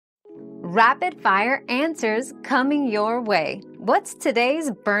Rapid fire answers coming your way. What's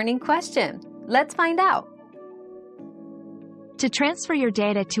today's burning question? Let's find out. To transfer your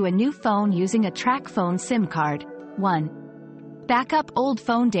data to a new phone using a TracFone SIM card. 1. Backup old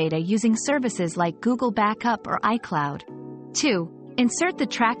phone data using services like Google Backup or iCloud. 2. Insert the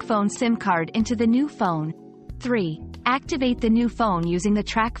TracFone SIM card into the new phone. 3. Activate the new phone using the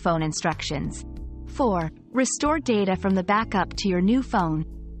TracFone instructions. 4. Restore data from the backup to your new phone.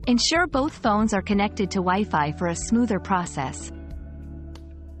 Ensure both phones are connected to Wi-Fi for a smoother process.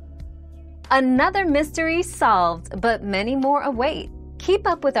 Another mystery solved, but many more await. Keep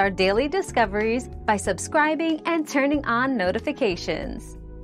up with our daily discoveries by subscribing and turning on notifications.